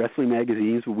them in wrestling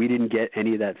magazines, but we didn't get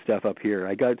any of that stuff up here.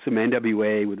 I got some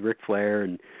NWA with Ric Flair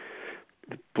and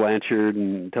Blanchard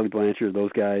and Tully Blanchard,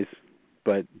 those guys,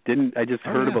 but I just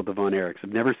heard about the Von Erichs. I've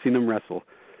never seen them wrestle.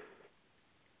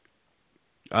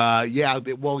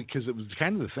 Because it was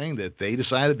kind of the thing that they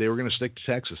decided they were going to stick to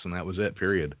Texas, and that was it,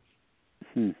 period.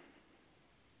 But,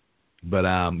 what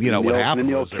happened then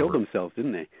they all killed themselves,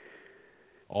 didn't they?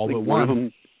 All but one. Of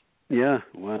them, yeah,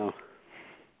 wow.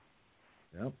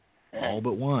 Yep, all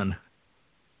but one.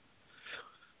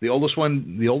 The oldest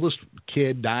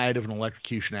kid died of an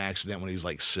electrocution accident when he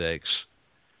was 6.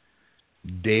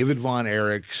 David Von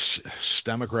Erich's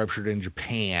stomach ruptured in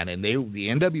Japan, and the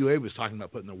NWA was talking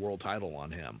about putting the world title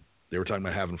on him. They were talking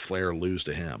about having Flair lose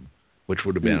to him, which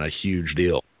would have been a huge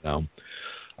deal.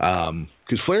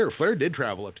 Because Flair did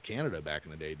travel up to Canada back in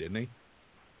the day, didn't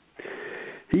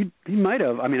he? He might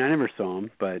have. I mean, I never saw him,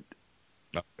 but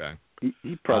okay,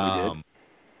 he probably did.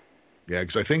 Yeah,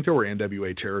 because I think there were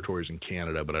NWA territories in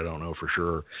Canada, but I don't know for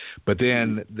sure. But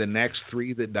then the next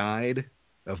 3 that died,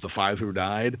 of the 5 who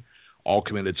died, all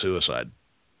committed suicide.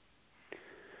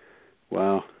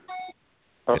 Wow.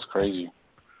 That's crazy.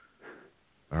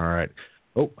 All right.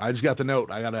 Oh, I just got the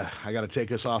note. I gotta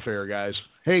take us off air, guys.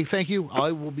 Hey, thank you.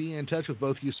 I will be in touch with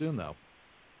both of you soon, though.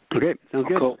 Okay, sounds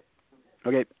good. Cool.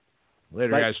 Okay.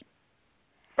 Later, Bye. guys.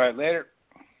 All right, later.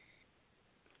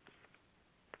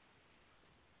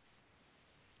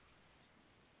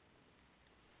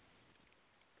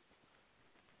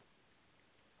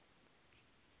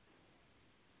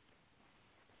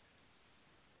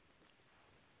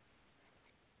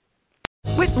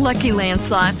 With Lucky Land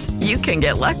Slots, you can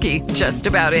get lucky just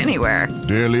about anywhere.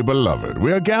 Dearly beloved,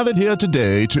 we are gathered here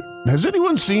today to... Has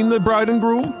anyone seen the bride and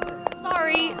groom?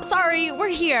 Sorry, we're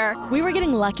here. We were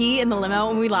getting lucky in the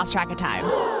limo and we lost track of time.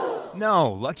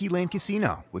 No, Lucky Land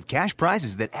Casino, with cash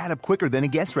prizes that add up quicker than a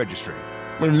guest registry.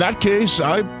 In that case,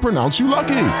 I pronounce you lucky.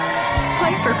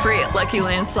 Play for free at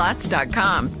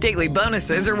LuckyLandSlots.com. Daily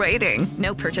bonuses are waiting.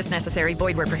 No purchase necessary.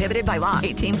 Void where prohibited by law.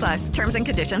 18 plus. Terms and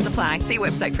conditions apply. See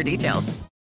website for details.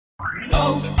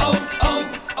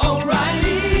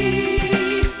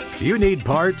 O'Reilly. You need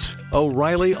parts?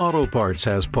 O'Reilly Auto Parts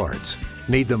has parts.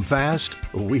 Need them fast?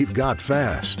 We've got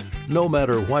fast. No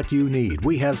matter what you need,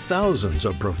 we have thousands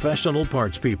of professional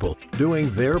parts people doing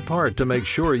their part to make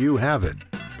sure you have it.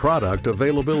 Product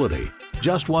availability.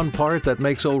 Just one part that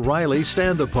makes O'Reilly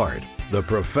stand apart. The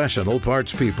professional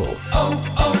parts people.